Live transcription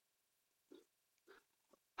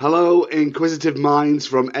Hello, inquisitive minds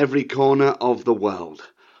from every corner of the world.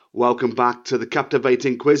 Welcome back to the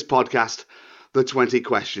captivating quiz podcast, The 20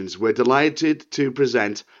 Questions. We're delighted to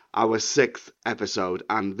present our 6th episode,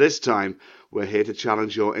 and this time we're here to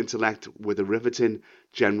challenge your intellect with a riveting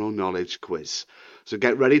general knowledge quiz. So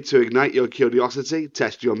get ready to ignite your curiosity,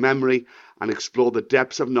 test your memory, and explore the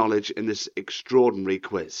depths of knowledge in this extraordinary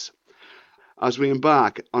quiz. As we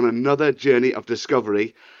embark on another journey of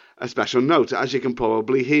discovery, a special note, as you can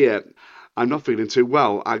probably hear, I'm not feeling too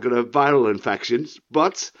well. I got a viral infection,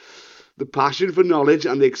 but the passion for knowledge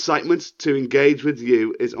and the excitement to engage with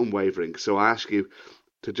you is unwavering. So I ask you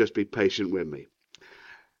to just be patient with me.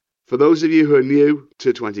 For those of you who are new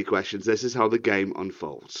to 20 Questions, this is how the game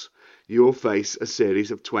unfolds. You will face a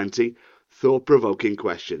series of 20 thought-provoking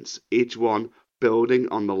questions, each one building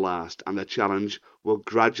on the last, and the challenge will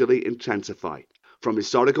gradually intensify. From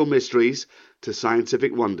historical mysteries to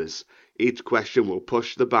scientific wonders, each question will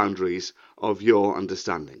push the boundaries of your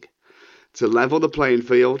understanding. To level the playing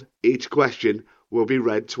field, each question will be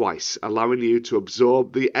read twice, allowing you to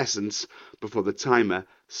absorb the essence before the timer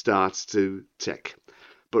starts to tick.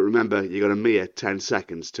 But remember, you've got a mere 10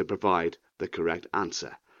 seconds to provide the correct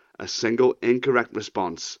answer. A single incorrect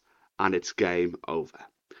response and it's game over.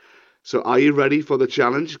 So are you ready for the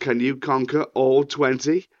challenge? Can you conquer all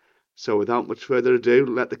 20? So without much further ado,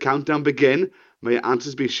 let the countdown begin. May your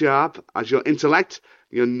answers be sharp as your intellect,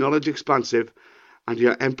 your knowledge expansive, and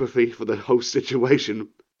your empathy for the host situation,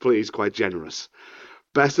 please, quite generous.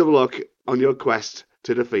 Best of luck on your quest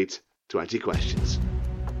to defeat 20 questions.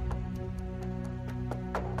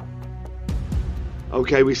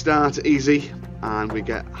 Okay, we start easy and we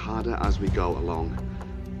get harder as we go along.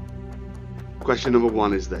 Question number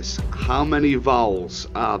 1 is this. How many vowels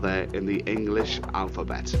are there in the English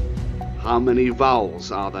alphabet? How many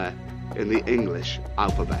vowels are there in the English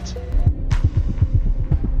alphabet?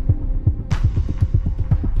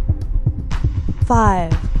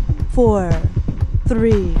 Five, 4,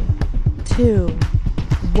 3, 2,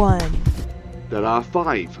 1. There are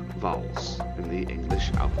 5 vowels in the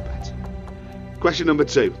English alphabet. Question number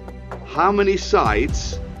 2. How many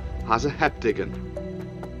sides has a heptagon?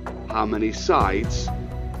 How many sides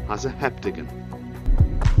has a heptagon?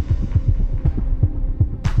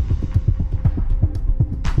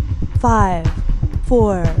 5,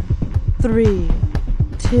 4, 3,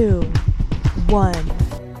 2, 1.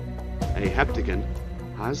 A heptagon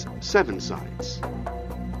has 7 sides.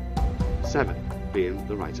 7 being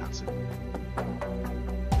the right answer.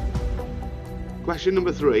 Question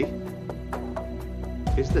number 3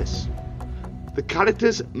 is this. The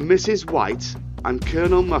characters Mrs. White and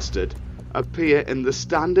Colonel Mustard appear in the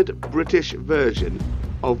standard British version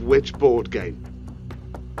of which board game?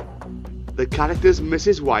 The characters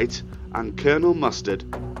Mrs. White and Colonel Mustard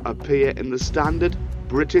appear in the standard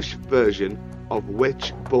British version of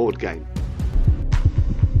which board game?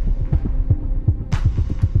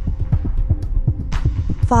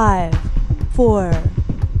 Five, 4,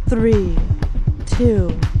 3, 2,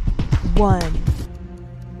 1.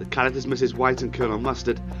 The characters Mrs. White and Colonel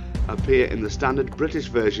Mustard appear in the standard British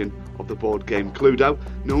version of the board game Cluedo,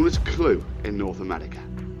 known as Clue in North America.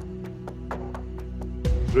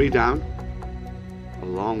 3 down, a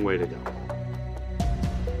long way to go.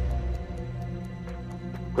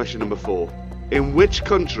 Question number 4. In which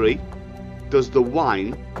country does the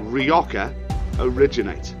wine Rioja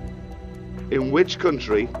originate? In which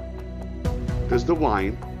country does the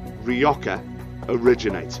wine Rioja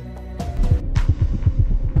originate?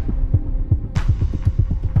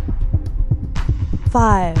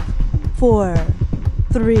 Five, 4,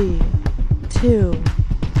 3, 2,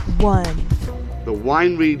 1. The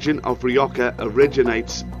wine region of Rioja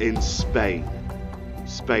originates in Spain.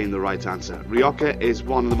 Spain, the right answer. Rioja is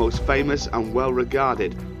one of the most famous and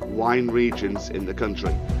well-regarded wine regions in the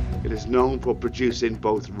country. It is known for producing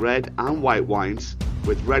both red and white wines,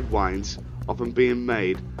 with red wines often being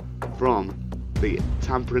made from the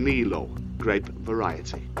Tempranillo grape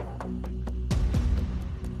variety.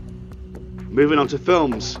 Moving on to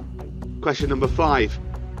films. Question number 5.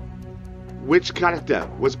 Which character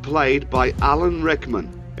was played by Alan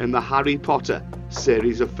Rickman in the Harry Potter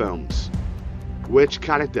series of films? Which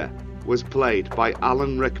character was played by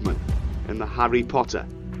Alan Rickman in the Harry Potter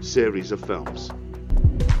series of films?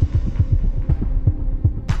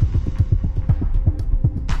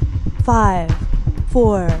 Five,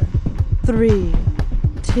 4, 3,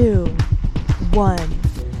 2, 1.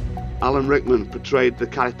 Alan Rickman portrayed the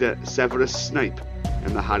character Severus Snape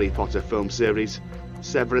in the Harry Potter film series.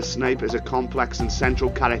 Severus Snape is a complex and central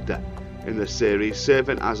character in the series,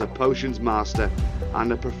 serving as a potions master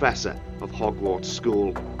and a professor of Hogwarts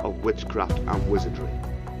School of Witchcraft and Wizardry.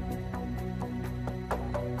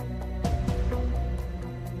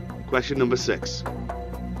 Question number 6.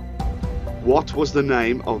 What was the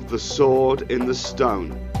name of the sword in the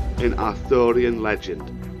stone in Arthurian legend?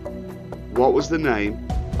 What was the name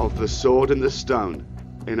of the sword in the stone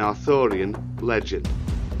in Arthurian legend?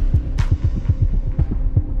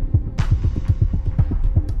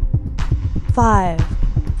 Five,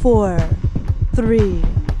 4, 3,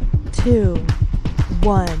 2,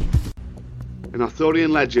 1. In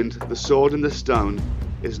Arthurian legend, the sword in the stone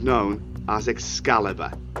is known as Excalibur.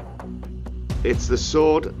 It's the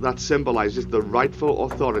sword that symbolises the rightful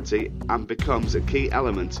authority and becomes a key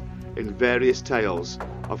element in various tales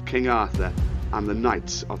of King Arthur and the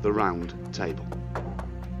Knights of the Round Table.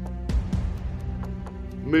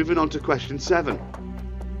 Moving on to question 7.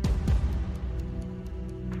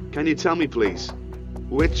 Can you tell me please,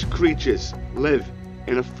 which creatures live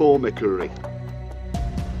in a formicary?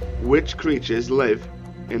 Which creatures live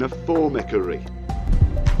in a formicary?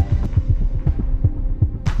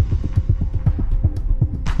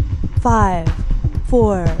 Five,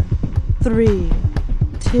 4, 3,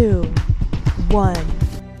 2, 1.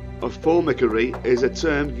 A formicary is a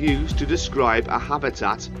term used to describe a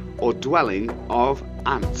habitat or dwelling of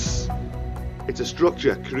ants. It's a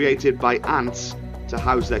structure created by ants to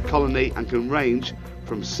house their colony and can range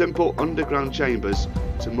from simple underground chambers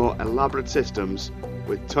to more elaborate systems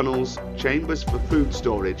with tunnels, chambers for food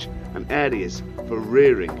storage and areas for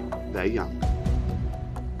rearing their young.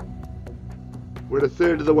 We're a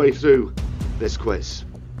third of the way through this quiz,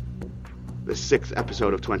 the 6th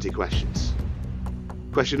episode of 20 questions.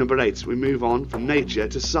 Question number 8, we move on from nature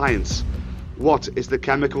to science. What is the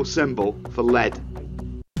chemical symbol for lead?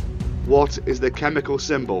 What is the chemical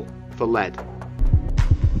symbol for lead?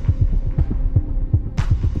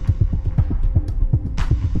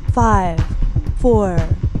 Five, 4,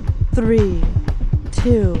 3,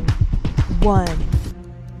 2, 1.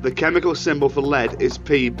 The chemical symbol for lead is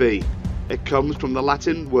Pb. It comes from the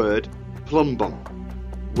Latin word plumbum,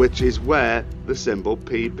 which is where the symbol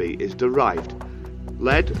Pb is derived.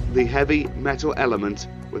 Lead, the heavy metal element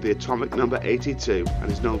with the atomic number 82, and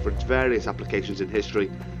is known for its various applications in history,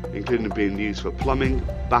 including being used for plumbing,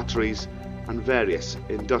 batteries, and various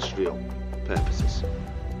industrial purposes.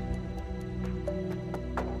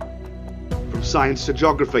 From science to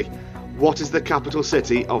geography, what is the capital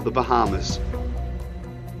city of the Bahamas?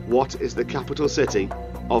 What is the capital city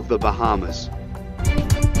of the Bahamas?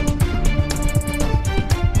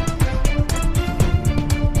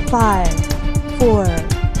 Five, 4,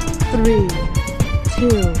 3,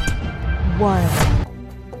 2, 1.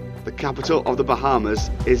 The capital of the Bahamas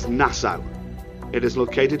is Nassau. It is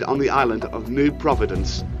located on the island of New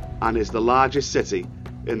Providence and is the largest city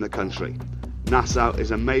in the country. Nassau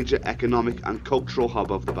is a major economic and cultural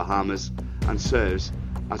hub of the Bahamas and serves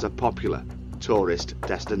as a popular tourist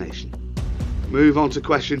destination. Move on to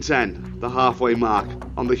question 10, the halfway mark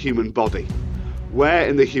on the human body. Where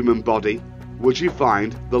in the human body would you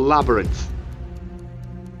find the labyrinth?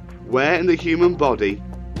 Where in the human body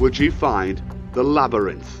would you find the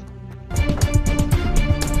labyrinth?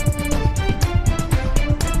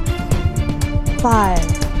 Five,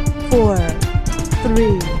 4,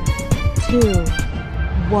 3, 2,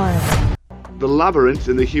 1. The labyrinth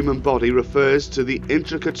in the human body refers to the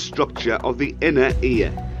intricate structure of the inner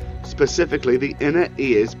ear, specifically the inner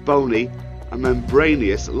ear's bony and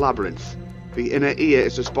membranous labyrinth. The inner ear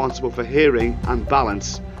is responsible for hearing and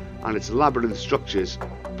balance, and its labyrinth structures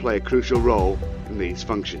play a crucial role in these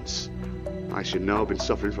functions. I should know, I've been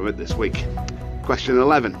suffering from it this week. Question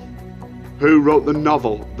 11. Who wrote the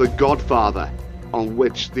novel The Godfather, on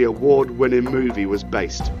which the award-winning movie was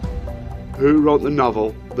based? Who wrote the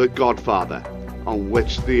novel The Godfather, on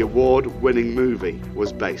which the award-winning movie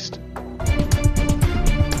was based?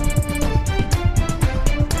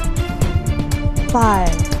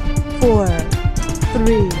 Five, 4,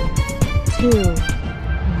 3, 2,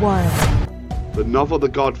 1. The novel The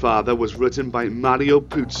Godfather was written by Mario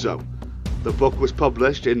Puzo. The book was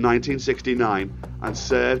published in 1969 and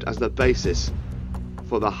served as the basis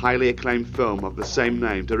for the highly acclaimed film of the same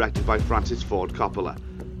name directed by Francis Ford Coppola,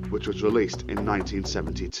 which was released in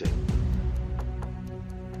 1972.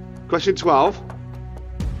 Question 12.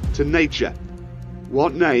 To nature.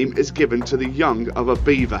 What name is given to the young of a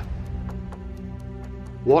beaver?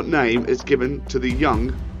 What name is given to the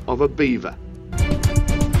young of a beaver?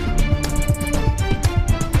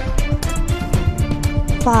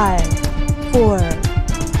 Five, 4,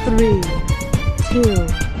 3, 2,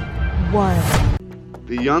 1.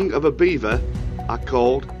 The young of a beaver are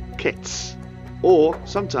called kits, or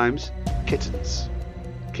sometimes kittens.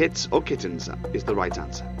 Kits or kittens is the right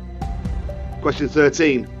answer. Question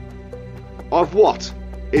 13. Of what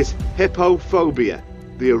is hippophobia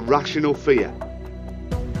the irrational fear?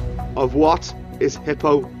 Of what is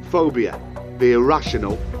hippophobia? The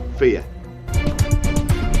irrational fear.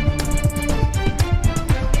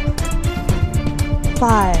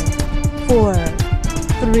 Five, 4,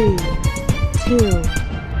 3, 2,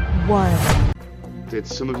 1. Did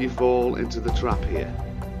some of you fall into the trap here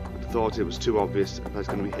and thought it was too obvious that there's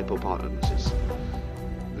going to be hippopotamuses?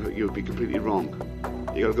 You would be completely wrong.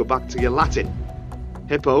 You got to go back to your Latin.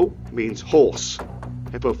 Hippo means horse.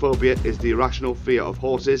 Hippophobia is the irrational fear of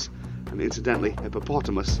horses, and incidentally,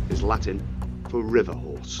 hippopotamus is Latin for river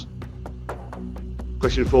horse.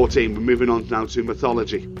 Question 14, we're moving on now to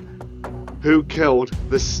mythology. Who killed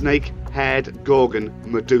the snake-haired Gorgon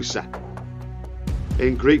Medusa?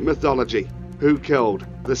 In Greek mythology, who killed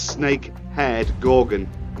the snake-haired Gorgon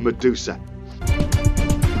Medusa?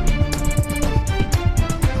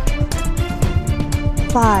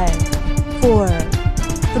 Five, 4,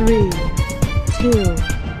 3, 2,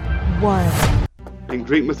 1. In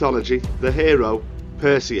Greek mythology, the hero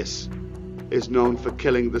Perseus is known for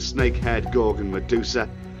killing the snake-haired Gorgon Medusa.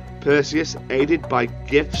 Perseus, aided by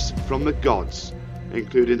gifts from the gods,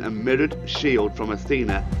 including a mirrored shield from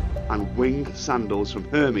Athena and winged sandals from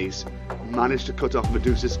Hermes, managed to cut off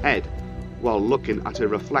Medusa's head while looking at her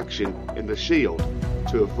reflection in the shield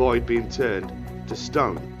to avoid being turned to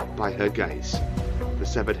stone by her gaze. The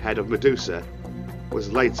severed head of Medusa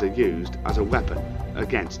was later used as a weapon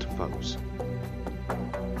against foes.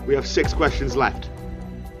 We have 6 questions left.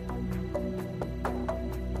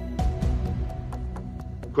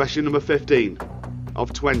 Question number 15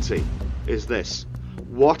 of 20 is this.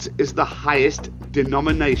 What is the highest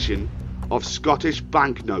denomination of Scottish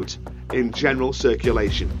banknote in general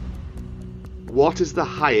circulation? What is the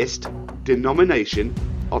highest denomination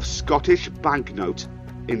of Scottish banknote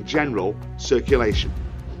in general circulation?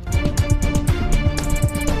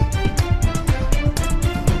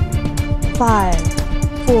 Five,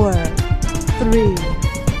 4, 3,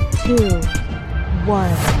 2,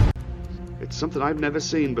 1. It's something I've never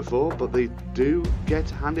seen before, but they do get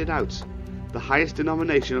handed out. The highest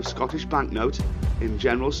denomination of Scottish banknote in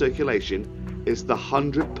general circulation is the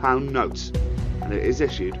 £100 note, and it is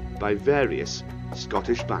issued by various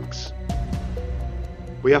Scottish banks.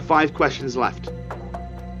 We have 5 questions left.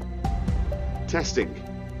 Testing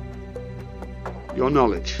your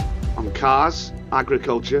knowledge on cars,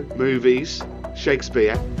 agriculture, movies,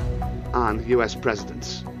 Shakespeare, and US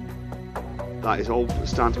presidents. That is all that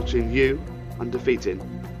stands between you and defeating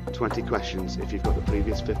 20 questions if you've got the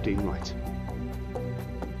previous 15 right.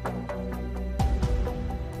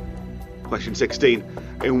 Question 16.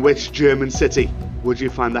 In which German city would you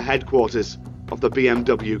find the headquarters of the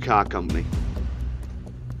BMW car company?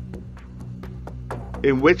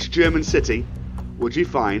 In which German city would you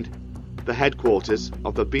find the headquarters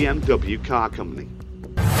of the BMW car company?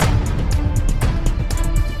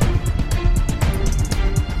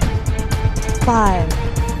 Five,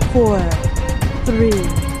 4, 3, 2,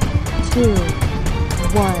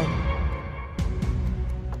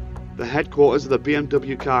 1. The headquarters of the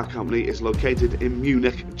BMW car company is located in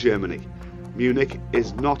Munich, Germany. Munich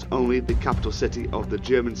is not only the capital city of the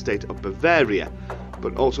German state of Bavaria,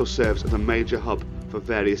 but also serves as a major hub for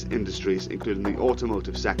various industries, including the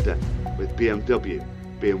automotive sector, with BMW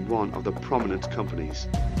being one of the prominent companies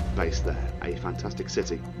based there. A fantastic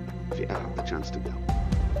city if you ever have the chance to go.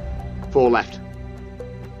 4 left.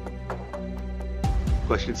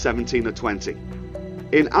 Question 17 of 20.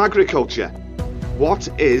 In agriculture, what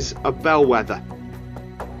is a bellwether?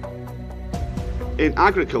 In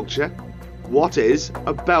agriculture, what is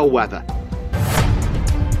a bellwether?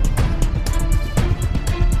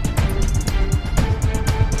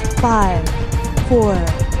 Five, 4,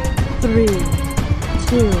 3, 2,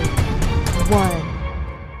 1.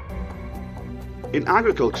 In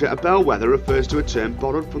agriculture, a bellwether refers to a term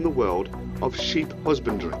borrowed from the world of sheep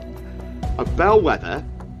husbandry. A bellwether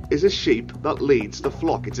is a sheep that leads the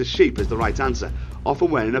flock. It's a sheep is the right answer,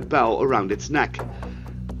 often wearing a bell around its neck.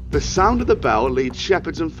 The sound of the bell leads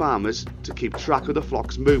shepherds and farmers to keep track of the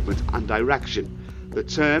flock's movement and direction. The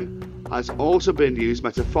term has also been used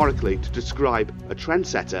metaphorically to describe a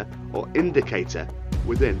trendsetter or indicator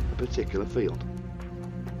within a particular field.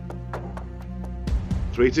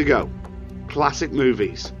 3 to go. Classic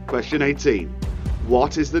movies. Question 18.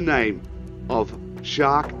 What is the name of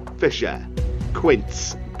Shark Fisher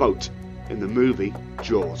Quint's boat in the movie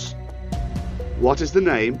Jaws? What is the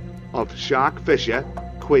name of Shark Fisher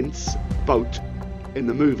Quint's boat in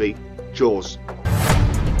the movie Jaws?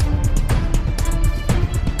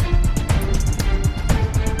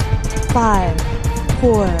 Five,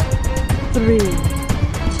 4, 3, 2,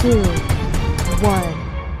 1.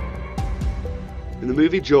 In the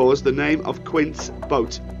movie Jaws, the name of Quint's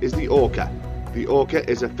boat is the Orca. The Orca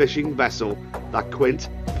is a fishing vessel that Quint,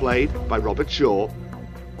 played by Robert Shaw,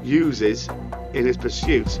 uses in his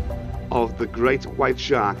pursuit of the great white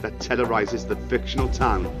shark that terrorizes the fictional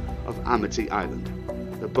town of Amity Island.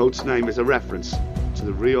 The boat's name is a reference to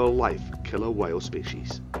the real-life killer whale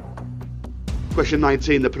species. Question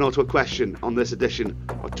 19, the penultimate question on this edition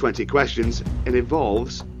of 20 Questions. It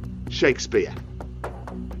involves Shakespeare.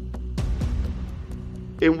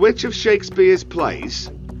 In which of Shakespeare's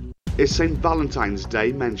plays is St. Valentine's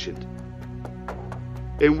Day mentioned?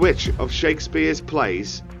 In which of Shakespeare's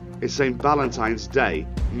plays is St. Valentine's Day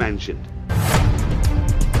mentioned?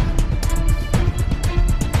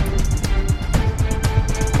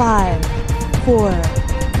 Five, 4,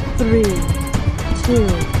 3, 2,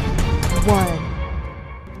 1.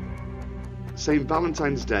 St.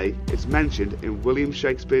 Valentine's Day is mentioned in William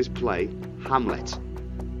Shakespeare's play Hamlet.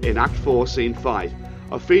 In Act 4, Scene 5,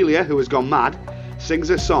 Ophelia, who has gone mad, sings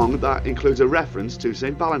a song that includes a reference to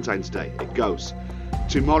St. Valentine's Day. It goes,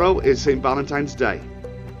 "Tomorrow is St. Valentine's Day.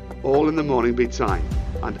 All in the morning be time,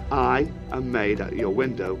 and I am made at your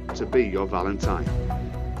window to be your Valentine."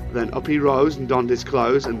 Then up he rose and donned his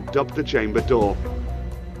clothes and dubbed the chamber door,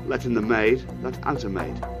 letting the maid, that outer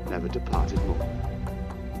maid, never departed more.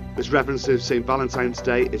 This reference to St. Valentine's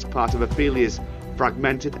Day is part of Ophelia's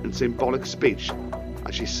fragmented and symbolic speech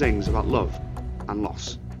as she sings about love and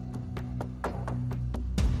loss.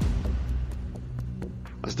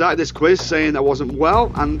 I started this quiz saying I wasn't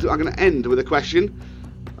well, and I'm going to end with a question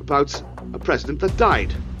about a president that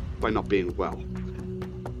died by not being well.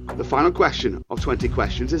 The final question of 20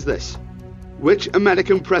 questions is this. Which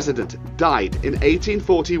American president died in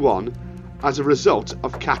 1841 as a result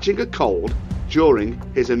of catching a cold during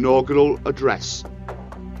his inaugural address?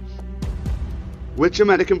 Which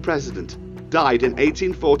American president died in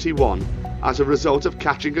 1841 as a result of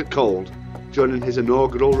catching a cold during his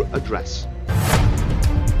inaugural address?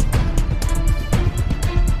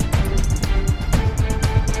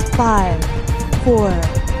 Five, 4,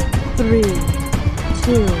 3,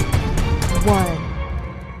 2, 1.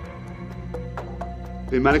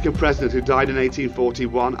 The American president who died in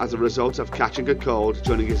 1841 as a result of catching a cold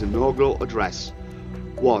during his inaugural address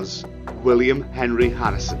was William Henry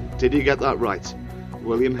Harrison. Did you get that right?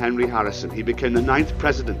 William Henry Harrison. He became the 9th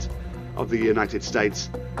president of the United States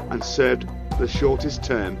and served the shortest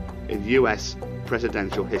term in US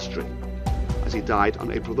presidential history, as he died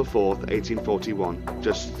on April the 4th, 1841,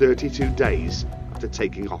 just 32 days after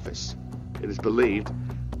taking office. It is believed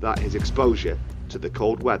that his exposure to the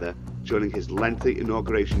cold weather during his lengthy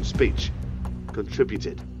inauguration speech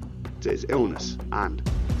contributed to his illness and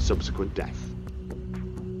subsequent death.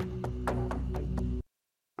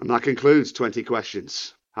 And that concludes 20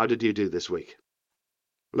 Questions. How did you do this week?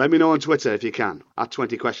 Let me know on Twitter if you can, at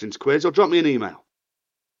 20 Questions Quiz, or drop me an email,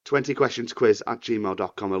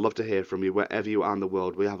 20questionsquiz@gmail.com. I'd love to hear from you wherever you are in the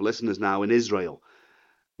world. We have listeners now in Israel,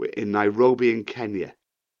 we're in Nairobi in Kenya,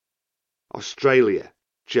 Australia,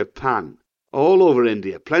 Japan, all over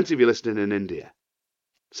India. Plenty of you listening in India.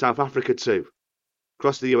 South Africa too.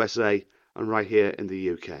 Across the USA and right here in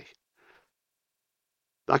the UK.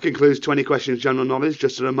 That concludes 20 Questions General Knowledge.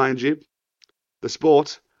 Just to remind you, the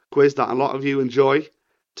sport quiz that a lot of you enjoy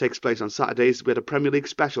takes place on Saturdays. We had a Premier League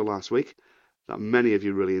special last week that many of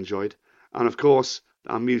you really enjoyed. And of course,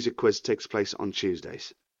 our music quiz takes place on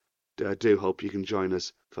Tuesdays. I do hope you can join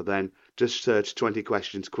us for then. Just search 20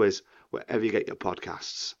 Questions Quiz wherever you get your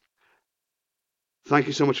podcasts. Thank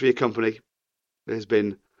you so much for your company. It has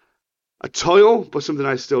been a toil, but something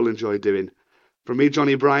I still enjoy doing. From me,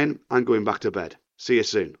 Johnny Bryan, I'm going back to bed. See you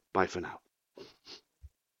soon. Bye for now.